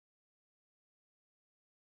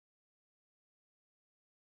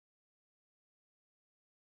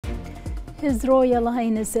His Royal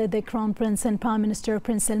Highness the Crown Prince and Prime Minister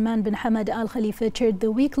Prince Salman bin Hamad Al Khalifa chaired the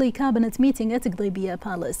weekly cabinet meeting at Gdaybiya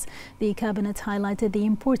Palace. The cabinet highlighted the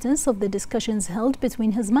importance of the discussions held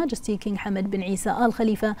between His Majesty King Hamad bin Isa Al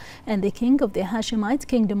Khalifa and the King of the Hashemite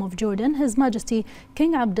Kingdom of Jordan, His Majesty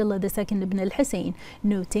King Abdullah II ibn Al Hussein,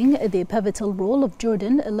 noting the pivotal role of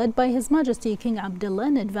Jordan led by His Majesty King Abdullah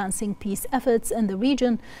in advancing peace efforts in the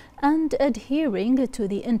region and adhering to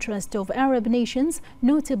the interest of Arab nations,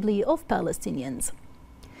 notably of Palestinians.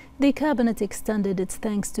 The cabinet extended its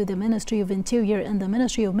thanks to the Ministry of Interior and the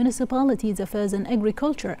Ministry of Municipalities Affairs and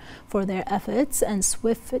Agriculture for their efforts and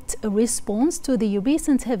swift response to the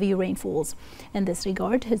recent heavy rainfalls. In this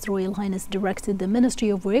regard, His Royal Highness directed the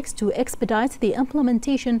Ministry of Works to expedite the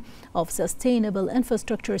implementation of sustainable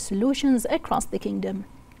infrastructure solutions across the kingdom.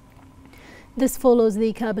 This follows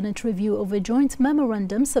the cabinet review of a joint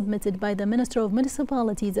memorandum submitted by the Minister of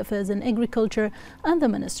Municipalities Affairs and Agriculture and the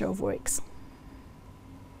Minister of Works.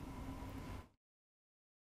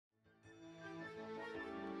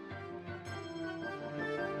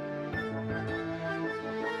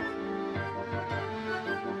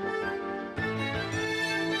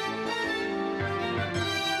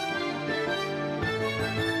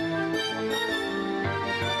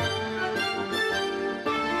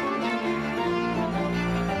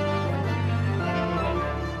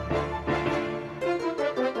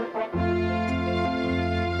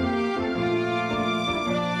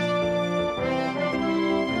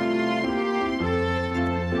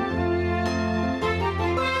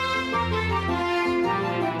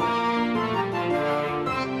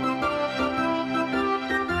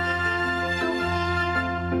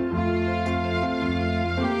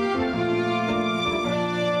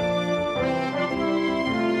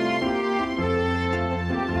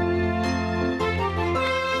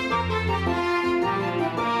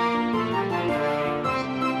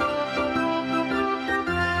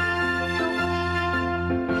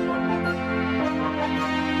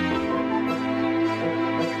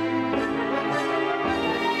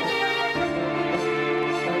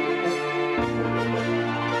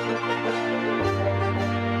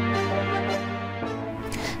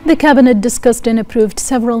 The cabinet discussed and approved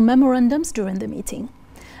several memorandums during the meeting.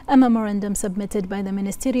 A memorandum submitted by the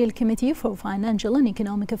Ministerial Committee for Financial and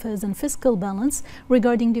Economic Affairs and Fiscal Balance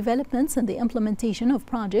regarding developments and the implementation of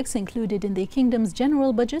projects included in the Kingdom's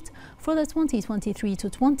general budget for the 2023 to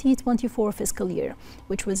 2024 fiscal year,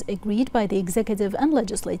 which was agreed by the executive and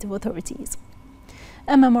legislative authorities.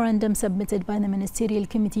 A memorandum submitted by the Ministerial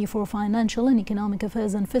Committee for Financial and Economic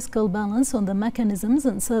Affairs and Fiscal Balance on the mechanisms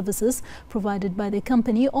and services provided by the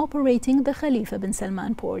company operating the Khalifa bin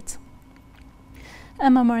Salman port. A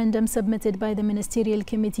memorandum submitted by the Ministerial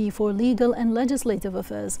Committee for Legal and Legislative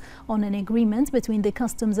Affairs on an agreement between the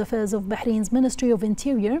Customs Affairs of Bahrain's Ministry of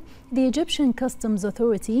Interior, the Egyptian Customs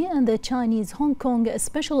Authority and the Chinese Hong Kong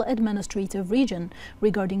Special Administrative Region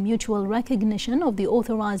regarding mutual recognition of the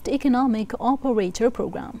Authorized Economic Operator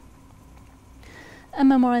Program. A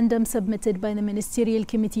memorandum submitted by the Ministerial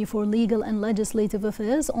Committee for Legal and Legislative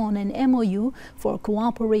Affairs on an MOU for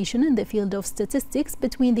cooperation in the field of statistics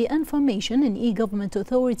between the Information and E-Government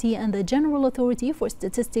Authority and the General Authority for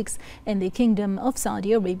Statistics in the Kingdom of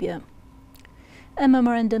Saudi Arabia. A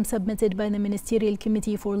memorandum submitted by the Ministerial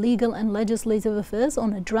Committee for Legal and Legislative Affairs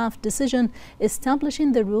on a draft decision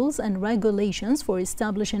establishing the rules and regulations for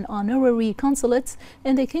establishing honorary consulates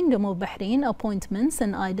in the Kingdom of Bahrain, appointments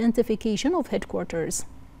and identification of headquarters.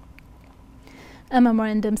 A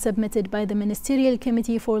memorandum submitted by the Ministerial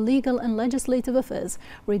Committee for Legal and Legislative Affairs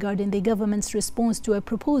regarding the government's response to a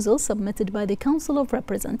proposal submitted by the Council of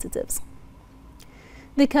Representatives.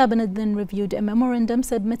 The cabinet then reviewed a memorandum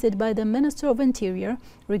submitted by the Minister of Interior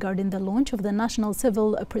regarding the launch of the National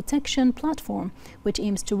Civil Protection Platform, which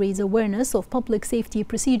aims to raise awareness of public safety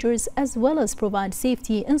procedures as well as provide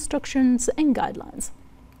safety instructions and guidelines.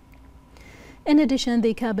 In addition,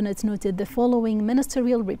 the cabinet noted the following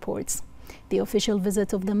ministerial reports: the official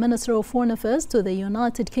visit of the Minister of Foreign Affairs to the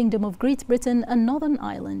United Kingdom of Great Britain and Northern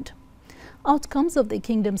Ireland, outcomes of the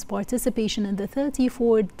Kingdom's participation in the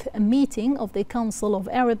 34th meeting of the Council of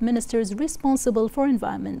Arab Ministers responsible for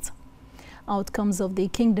environment, outcomes of the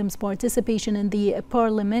Kingdom's participation in the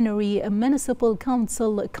Parliamentary Municipal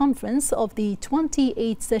Council Conference of the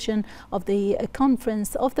 28th session of the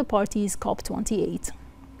Conference of the Parties COP28.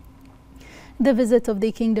 The visit of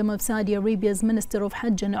the Kingdom of Saudi Arabia's Minister of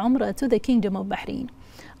Hajj and Umrah to the Kingdom of Bahrain,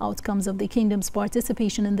 outcomes of the Kingdom's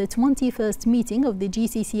participation in the 21st meeting of the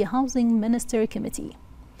GCC Housing Minister Committee,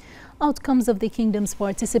 outcomes of the Kingdom's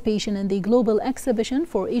participation in the Global Exhibition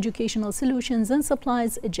for Educational Solutions and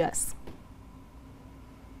Supplies, GES.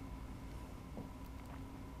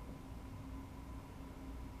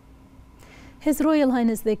 His Royal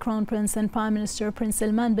Highness the Crown Prince and Prime Minister Prince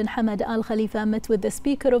Salman bin Hamad Al Khalifa met with the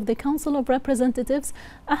Speaker of the Council of Representatives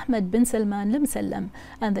Ahmed bin Salman Al Msallam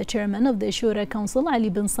and the Chairman of the Shura Council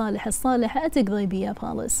Ali bin Saleh Al Saleh at Ghaibiyya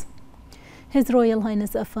Palace. His Royal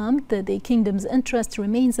Highness affirmed that the Kingdom's interest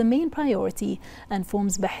remains a main priority and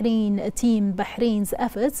forms Bahrain's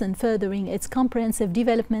efforts in furthering its comprehensive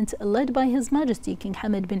development led by His Majesty King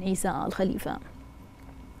Hamad bin Isa Al Khalifa.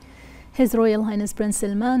 His Royal Highness Prince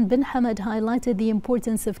Salman bin Hamad highlighted the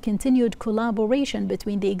importance of continued collaboration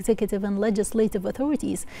between the executive and legislative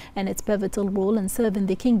authorities and its pivotal role in serving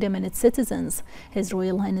the Kingdom and its citizens. His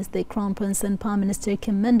Royal Highness the Crown Prince and Prime Minister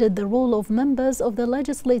commended the role of members of the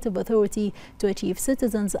legislative authority to achieve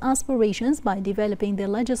citizens' aspirations by developing the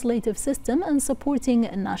legislative system and supporting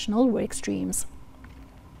national work streams.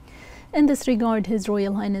 In this regard, His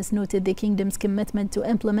Royal Highness noted the Kingdom's commitment to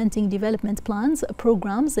implementing development plans,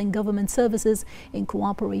 programs and government services in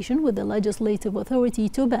cooperation with the legislative authority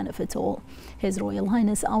to benefit all. His Royal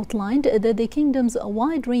Highness outlined that the Kingdom's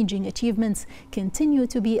wide-ranging achievements continue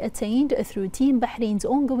to be attained through Team Bahrain's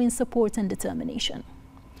ongoing support and determination.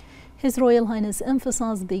 His Royal Highness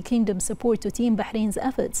emphasized the Kingdom's support to Team Bahrain's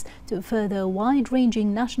efforts to further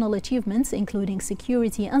wide-ranging national achievements, including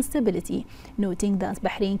security and stability, noting that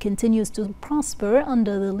Bahrain continues to prosper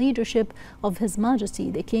under the leadership of His Majesty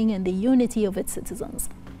the King and the unity of its citizens.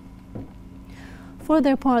 For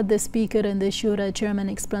their part, the Speaker and the Shura Chairman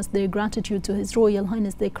expressed their gratitude to His Royal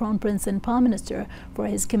Highness the Crown Prince and Prime Minister for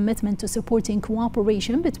his commitment to supporting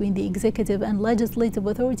cooperation between the executive and legislative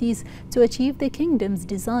authorities to achieve the Kingdom's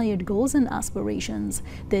desired goals and aspirations.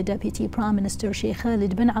 The Deputy Prime Minister Sheikh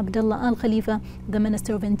Khalid bin Abdullah Al Khalifa, the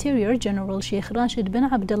Minister of Interior General Sheikh Rashid bin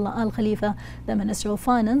Abdullah Al Khalifa, the Minister of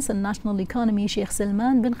Finance and National Economy Sheikh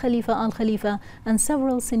Salman bin Khalifa Al Khalifa, and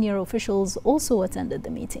several senior officials also attended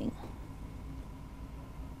the meeting.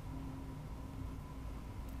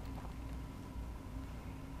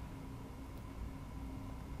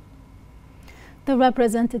 The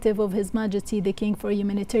representative of His Majesty the King for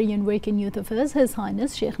Humanitarian Work and Youth Affairs, His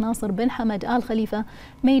Highness Sheikh Nasser bin Hamad Al Khalifa,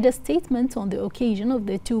 made a statement on the occasion of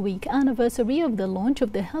the 2-week anniversary of the launch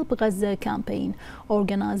of the Help Gaza campaign,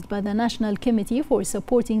 organized by the National Committee for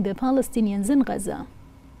Supporting the Palestinians in Gaza.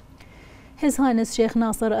 His Highness Sheikh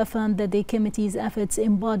Nasser affirmed that the committee's efforts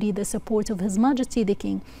embody the support of His Majesty the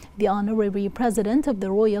King, the Honorary President of the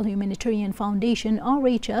Royal Humanitarian Foundation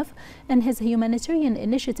 (RHF), and his humanitarian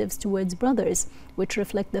initiatives towards brothers, which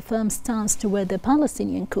reflect the firm stance toward the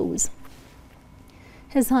Palestinian cause.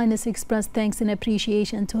 His Highness expressed thanks and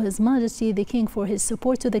appreciation to His Majesty the King for his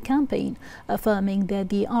support to the campaign, affirming that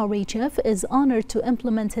the RHF is honored to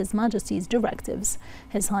implement His Majesty's directives.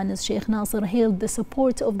 His Highness Sheikh Nasser hailed the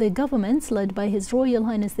support of the governments led by His Royal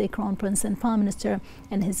Highness the Crown Prince and Prime Minister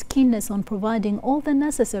and his keenness on providing all the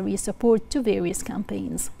necessary support to various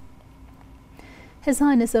campaigns. His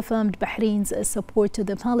Highness affirmed Bahrain's support to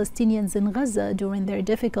the Palestinians in Gaza during their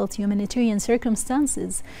difficult humanitarian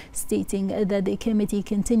circumstances, stating that the committee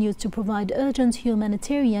continues to provide urgent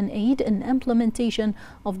humanitarian aid in implementation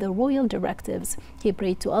of the royal directives. He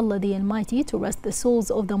prayed to Allah the Almighty to rest the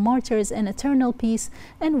souls of the martyrs in eternal peace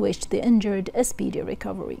and wished the injured a speedy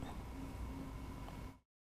recovery.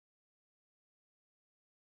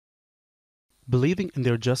 Believing in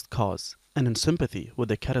their just cause and in sympathy with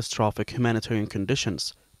the catastrophic humanitarian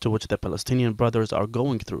conditions to which the Palestinian brothers are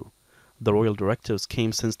going through, the royal directives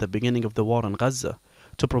came since the beginning of the war in Gaza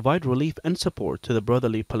to provide relief and support to the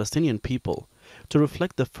brotherly Palestinian people, to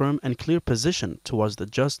reflect the firm and clear position towards the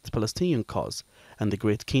just Palestinian cause and the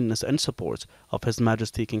great keenness and support of His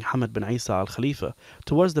Majesty King Hamad bin Isa Al Khalifa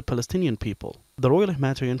towards the Palestinian people. The Royal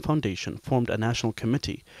Humanitarian Foundation formed a national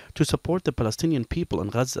committee to support the Palestinian people in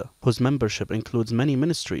Gaza, whose membership includes many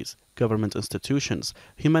ministries, government institutions,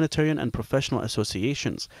 humanitarian and professional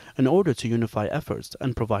associations, in order to unify efforts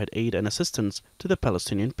and provide aid and assistance to the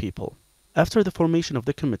Palestinian people. After the formation of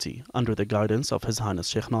the committee, under the guidance of His Highness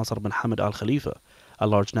Sheikh Nasser bin Hamad Al Khalifa, a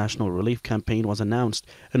large national relief campaign was announced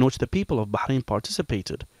in which the people of Bahrain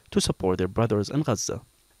participated to support their brothers in Gaza.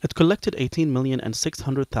 It collected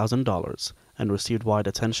 $18,600,000 and received wide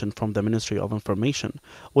attention from the Ministry of Information,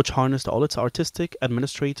 which harnessed all its artistic,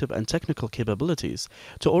 administrative and technical capabilities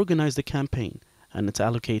to organize the campaign, and it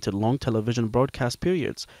allocated long television broadcast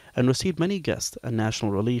periods and received many guests and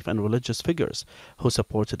national relief and religious figures who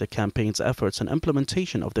supported the campaign's efforts and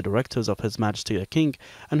implementation of the directives of His Majesty the King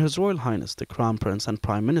and His Royal Highness the Crown Prince and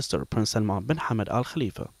Prime Minister Prince Salman bin Hamad Al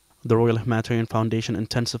Khalifa. The Royal Humanitarian Foundation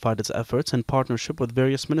intensified its efforts in partnership with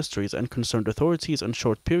various ministries and concerned authorities in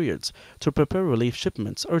short periods to prepare relief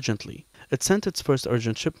shipments urgently. It sent its first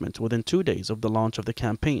urgent shipment within 2 days of the launch of the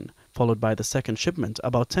campaign followed by the second shipment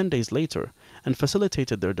about 10 days later, and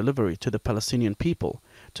facilitated their delivery to the Palestinian people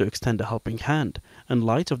to extend a helping hand in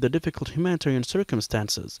light of the difficult humanitarian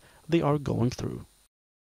circumstances they are going through.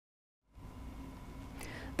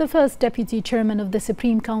 The first Deputy Chairman of the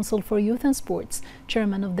Supreme Council for Youth and Sports,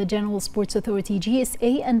 Chairman of the General Sports Authority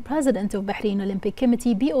GSA and President of Bahrain Olympic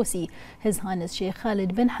Committee BOC, His Highness Sheikh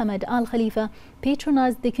Khalid bin Hamad Al Khalifa,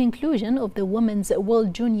 patronized the conclusion of the Women's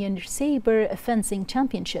World Junior Sabre Fencing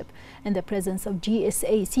Championship in the presence of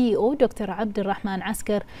GSA CEO Dr. Abdul Rahman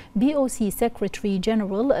Askar, BOC Secretary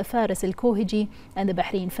General Faris Al Kohiji, and the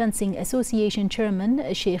Bahrain Fencing Association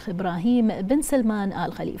Chairman Sheikh Ibrahim bin Salman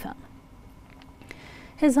Al Khalifa.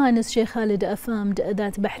 His Highness Sheikh Khalid affirmed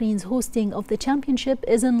that Bahrain's hosting of the championship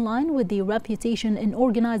is in line with the reputation in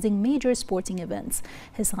organizing major sporting events.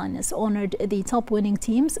 His Highness honored the top winning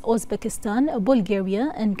teams Uzbekistan,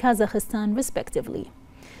 Bulgaria and Kazakhstan respectively.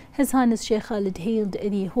 His Highness Sheikh Khalid hailed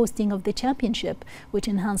the hosting of the championship, which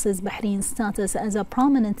enhances Bahrain's status as a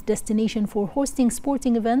prominent destination for hosting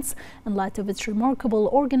sporting events in light of its remarkable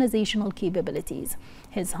organizational capabilities.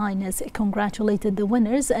 His Highness congratulated the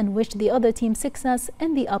winners and wished the other team success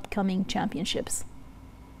in the upcoming championships.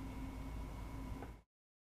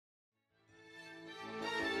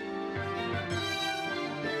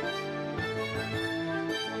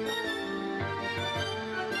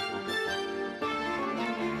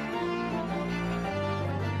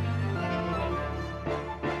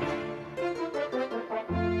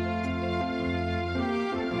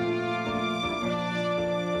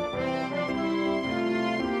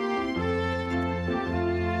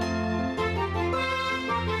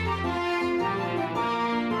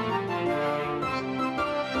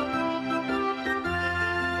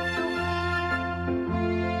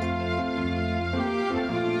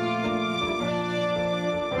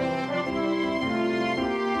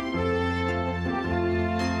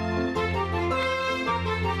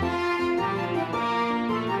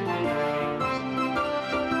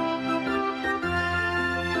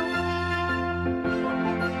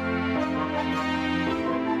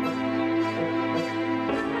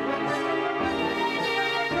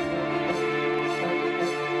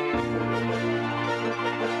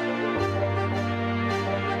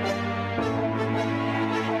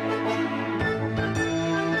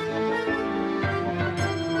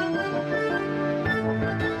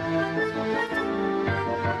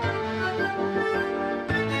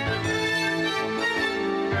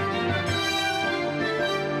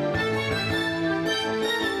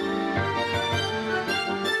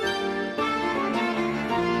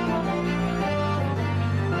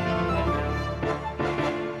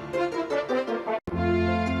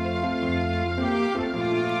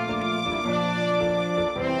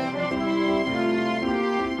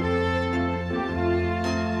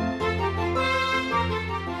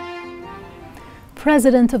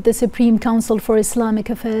 President of the Supreme Council for Islamic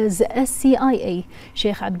Affairs SCIA,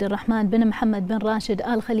 Sheikh Abdul Rahman bin Mohammed bin Rashid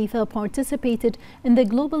Al Khalifa participated in the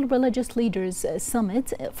Global Religious Leaders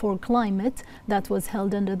Summit for Climate that was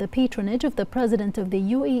held under the patronage of the President of the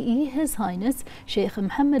UAE, His Highness Sheikh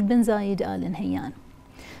Mohammed bin Zayed Al Nahyan.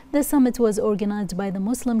 The summit was organized by the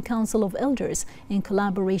Muslim Council of Elders in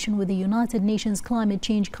collaboration with the United Nations Climate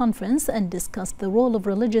Change Conference and discussed the role of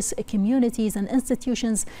religious communities and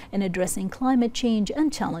institutions in addressing climate change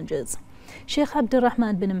and challenges. Sheikh Abdul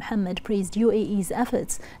Rahman bin Mohammed praised UAE's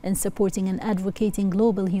efforts in supporting and advocating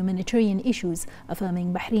global humanitarian issues,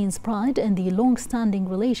 affirming Bahrain's pride in the long-standing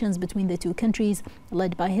relations between the two countries,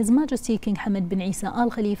 led by His Majesty King Hamad bin Isa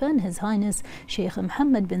Al Khalifa and His Highness Sheikh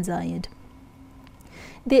Mohammed bin Zayed.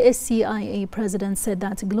 The SCIA president said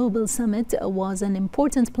that Global Summit was an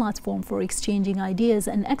important platform for exchanging ideas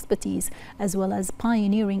and expertise, as well as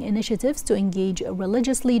pioneering initiatives to engage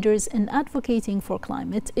religious leaders in advocating for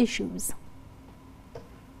climate issues.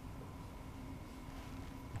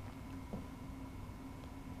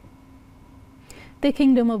 The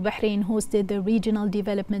Kingdom of Bahrain hosted the Regional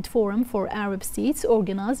Development Forum for Arab States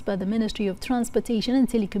organized by the Ministry of Transportation and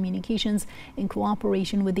Telecommunications in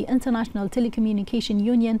cooperation with the International Telecommunication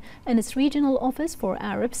Union and its Regional Office for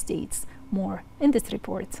Arab States. More in this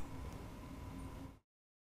report.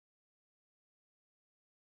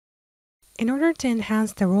 In order to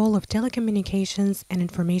enhance the role of telecommunications and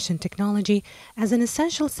information technology as an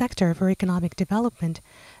essential sector for economic development,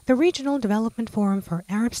 the Regional Development Forum for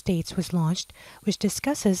Arab States was launched, which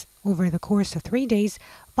discusses, over the course of 3 days,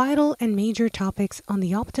 vital and major topics on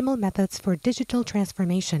the optimal methods for digital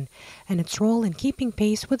transformation and its role in keeping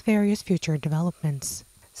pace with various future developments.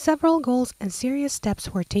 Several goals and serious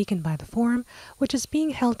steps were taken by the forum, which is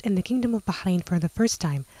being held in the Kingdom of Bahrain for the first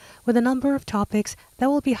time, with a number of topics that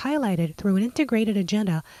will be highlighted through an integrated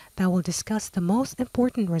agenda that will discuss the most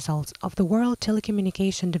important results of the World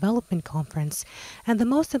Telecommunication Development Conference and the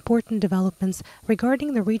most important developments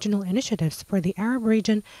regarding the regional initiatives for the Arab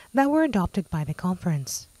region that were adopted by the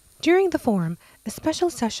conference. During the forum, a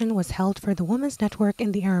special session was held for the Women's Network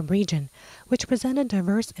in the Arab region, which presented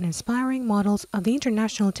diverse and inspiring models of the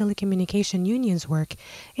International Telecommunication Union's work,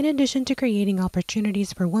 in addition to creating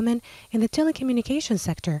opportunities for women in the telecommunication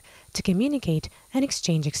sector to communicate and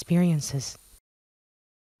exchange experiences.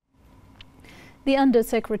 The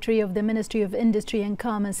Undersecretary of the Ministry of Industry and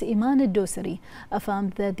Commerce, Iman al-Dosari,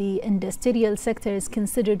 affirmed that the industrial sector is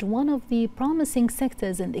considered one of the promising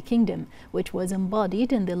sectors in the kingdom, which was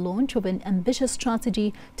embodied in the launch of an ambitious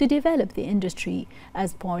strategy to develop the industry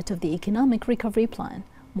as part of the economic recovery plan.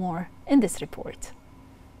 More in this report.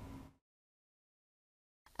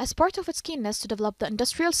 As part of its keenness to develop the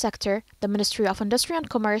industrial sector, the Ministry of Industry and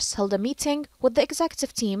Commerce held a meeting with the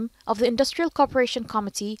executive team of the Industrial Cooperation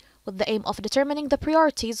Committee with the aim of determining the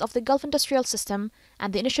priorities of the Gulf industrial system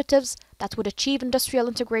and the initiatives that would achieve industrial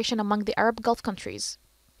integration among the Arab Gulf countries.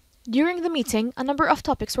 During the meeting, a number of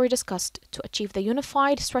topics were discussed to achieve the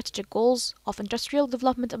unified strategic goals of industrial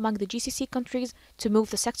development among the GCC countries to move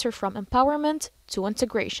the sector from empowerment to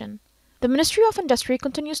integration. The Ministry of Industry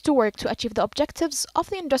continues to work to achieve the objectives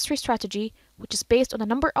of the industry strategy, which is based on a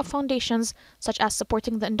number of foundations, such as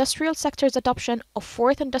supporting the industrial sector's adoption of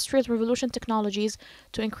fourth industrial revolution technologies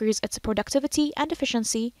to increase its productivity and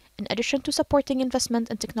efficiency, in addition to supporting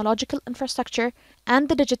investment in technological infrastructure and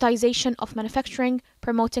the digitization of manufacturing,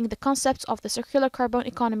 promoting the concepts of the circular carbon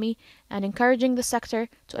economy, and encouraging the sector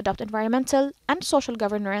to adopt environmental and social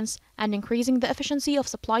governance, and increasing the efficiency of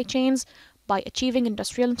supply chains by achieving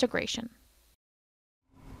industrial integration.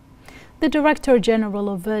 The Director General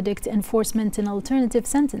of Verdict Enforcement and Alternative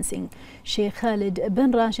Sentencing, Sheikh Khalid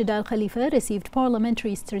bin Rashid Al Khalifa, received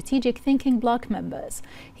Parliamentary Strategic Thinking Bloc members.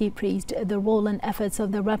 He praised the role and efforts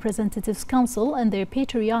of the Representatives Council and their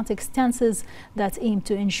patriotic stances that aim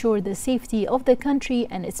to ensure the safety of the country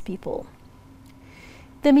and its people.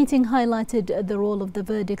 The meeting highlighted the role of the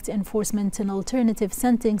Verdict Enforcement and Alternative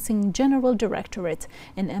Sentencing General Directorate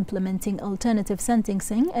in implementing alternative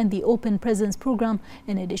sentencing and the Open Prisons Program,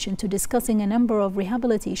 in addition to discussing a number of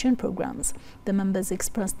rehabilitation programs. The members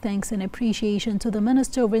expressed thanks and appreciation to the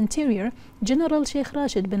Minister of Interior, General Sheikh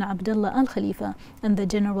Rashid bin Abdullah Al Khalifa, and the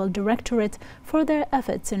General Directorate for their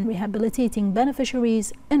efforts in rehabilitating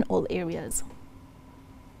beneficiaries in all areas.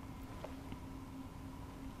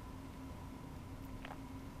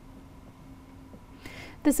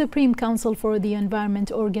 The Supreme Council for the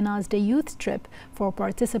Environment organized a youth trip for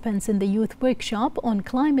participants in the youth workshop on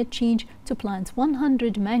climate change to plant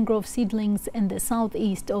 100 mangrove seedlings in the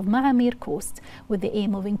southeast of Ma'amir Coast, with the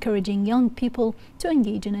aim of encouraging young people to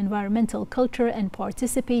engage in environmental culture and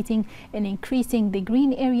participating in increasing the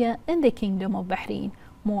green area in the Kingdom of Bahrain.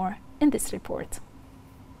 More in this report.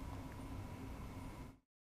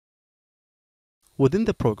 Within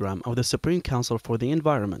the program of the Supreme Council for the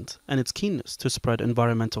Environment and its keenness to spread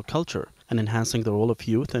environmental culture and enhancing the role of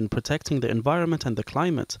youth in protecting the environment and the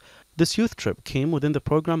climate, this youth trip came within the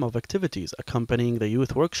program of activities accompanying the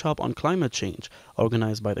youth workshop on climate change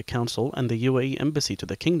organized by the Council and the UAE Embassy to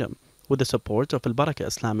the Kingdom, with the support of Al Barakah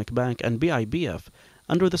Islamic Bank and BIBF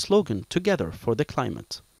under the slogan Together for the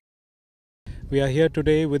Climate. We are here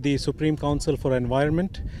today with the Supreme Council for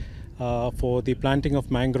Environment for the planting of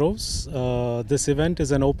mangroves. This event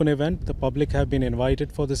is an open event. The public have been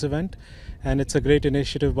invited for this event, and it's a great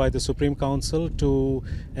initiative by the Supreme Council to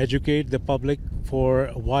educate the public for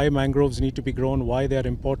why mangroves need to be grown, why they are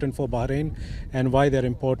important for Bahrain, and why they're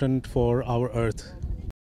important for our earth.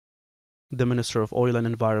 The Minister of Oil and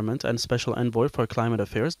Environment and Special Envoy for Climate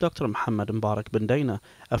Affairs, Dr. Mohammed Mbarak bin Daina,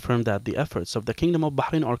 affirmed that the efforts of the Kingdom of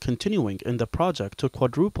Bahrain are continuing in the project to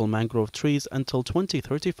quadruple mangrove trees until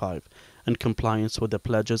 2035, in compliance with the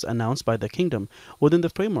pledges announced by the Kingdom within the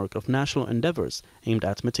framework of national endeavors aimed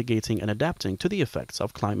at mitigating and adapting to the effects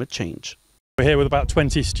of climate change. We're here with about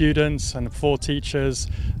 20 students and 4 teachers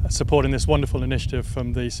supporting this wonderful initiative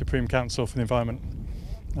from the Supreme Council for the Environment.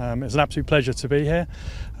 It's an absolute pleasure to be here,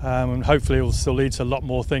 and hopefully it will still lead to a lot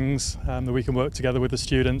more things that we can work together with the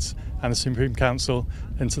students and the Supreme Council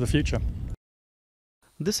into the future.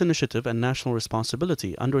 This initiative and national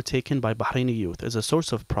responsibility undertaken by Bahraini youth is a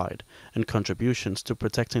source of pride and contributions to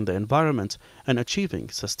protecting the environment and achieving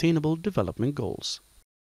sustainable development goals.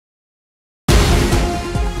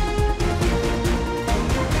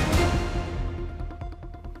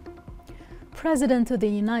 President of the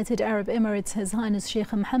United Arab Emirates, His Highness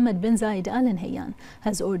Sheikh Mohammed bin Zayed Al Nahyan,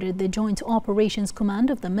 has ordered the Joint Operations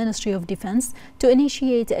Command of the Ministry of Defense to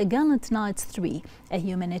initiate a Gallant Nights 3, a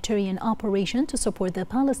humanitarian operation to support the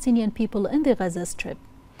Palestinian people in the Gaza Strip.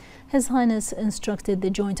 His Highness instructed the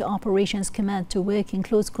Joint Operations Command to work in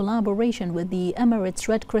close collaboration with the Emirates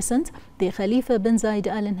Red Crescent, the Khalifa bin Zayed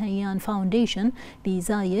Al Nahyan Foundation, the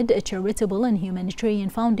Zayed Charitable and Humanitarian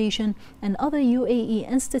Foundation, and other UAE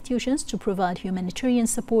institutions to provide humanitarian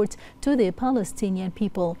support to the Palestinian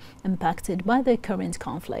people impacted by the current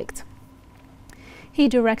conflict. He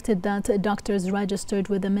directed that doctors registered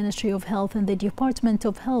with the Ministry of Health and the Department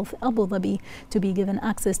of Health Abu Dhabi to be given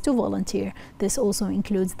access to volunteer. This also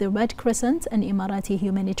includes the Red Crescent and Emirati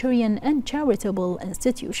humanitarian and charitable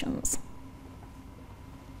institutions.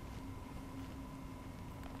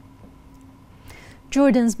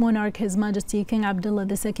 Jordan's monarch, His Majesty King Abdullah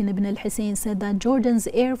II ibn al-Hussein, said that Jordan's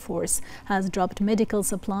Air Force has dropped medical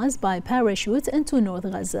supplies by parachute into North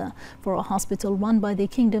Gaza for a hospital run by the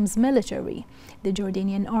kingdom's military. The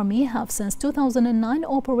Jordanian army have since 2009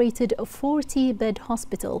 operated a 40-bed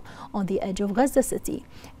hospital on the edge of Gaza City.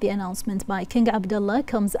 The announcement by King Abdullah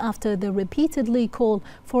comes after the repeatedly call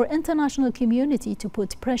for international community to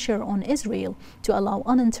put pressure on Israel to allow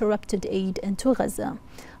uninterrupted aid into Gaza.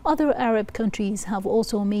 Other Arab countries have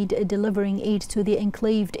also made delivering aid to the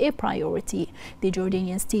enclave a priority. The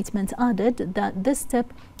Jordanian statement added that this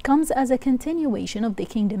step comes as a continuation of the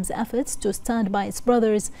kingdom's efforts to stand by its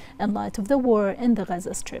brothers in light of the war in the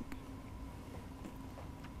Gaza Strip.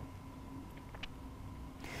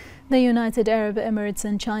 The United Arab Emirates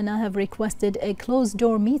and China have requested a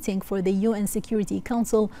closed-door meeting for the UN Security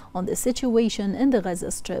Council on the situation in the Gaza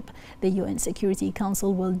Strip. The UN Security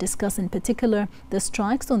Council will discuss in particular the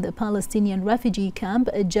strikes on the Palestinian refugee camp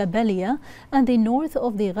Jabalia and the north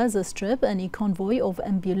of the Gaza Strip and a convoy of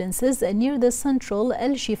ambulances near the central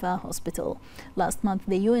Al-Shifa hospital. Last month,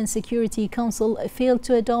 the UN Security Council failed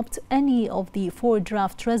to adopt any of the 4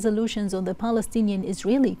 draft resolutions on the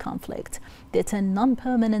Palestinian-Israeli conflict. The 10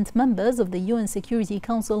 non-permanent members of the UN Security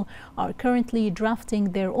Council are currently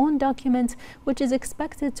drafting their own document, which is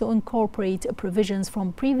expected to incorporate provisions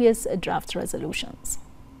from previous draft resolutions.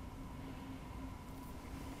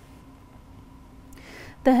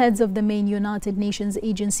 The heads of the main United Nations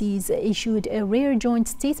agencies issued a rare joint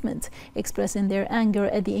statement expressing their anger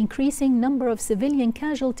at the increasing number of civilian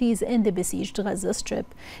casualties in the besieged Gaza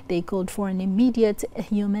Strip. They called for an immediate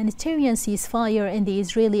humanitarian ceasefire in the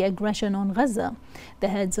Israeli aggression on Gaza. The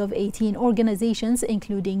heads of 18 organizations,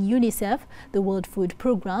 including UNICEF, the World Food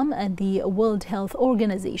Programme, and the World Health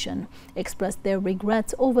Organization, expressed their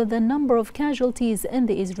regret over the number of casualties in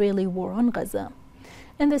the Israeli war on Gaza.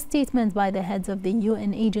 In the statement by the heads of the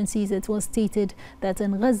UN agencies, it was stated that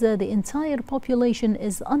in Gaza the entire population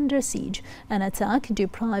is under siege, an attack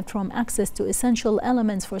deprived from access to essential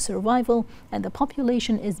elements for survival, and the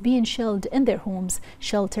population is being shelled in their homes,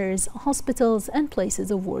 shelters, hospitals, and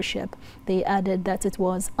places of worship. They added that it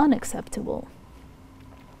was unacceptable.